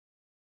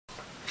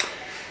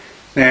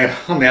Now,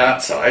 on the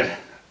art side,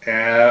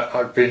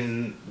 I've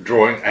been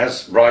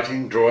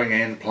writing, drawing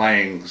and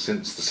playing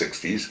since the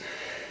 60s,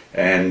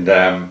 and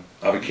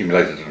I've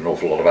accumulated an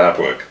awful lot of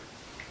artwork.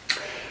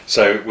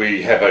 So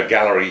we have a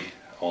gallery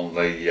on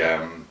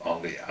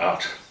the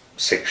art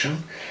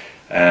section,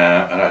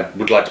 and I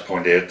would like to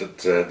point out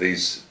that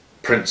these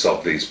prints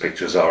of these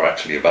pictures are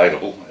actually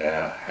available.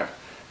 I have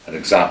an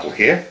example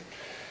here.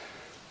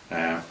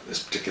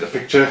 This particular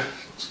picture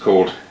is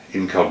called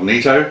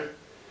Incognito,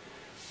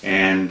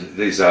 and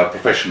these are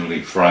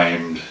professionally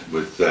framed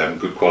with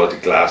good quality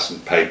glass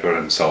and paper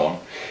and so on,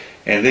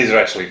 and these are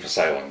actually for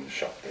sale in the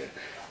shop there.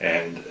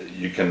 And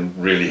you can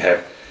really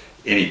have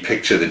any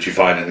picture that you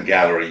find in the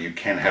gallery, you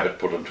can have it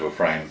put into a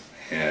frame,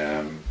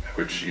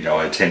 which, you know,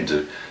 I tend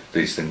to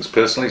these things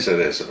personally, so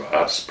they're sort of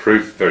artist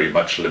proof, very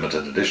much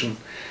limited edition.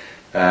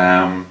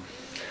 And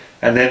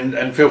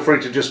feel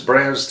free to just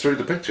browse through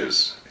the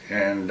pictures.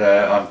 And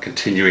I'm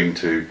continuing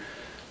to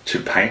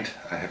paint.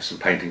 I have some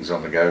paintings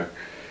on the go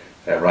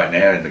right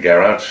now in the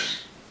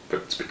garage,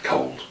 but it's a bit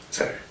cold,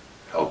 so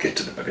I'll get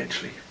to them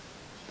eventually.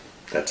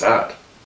 That's art.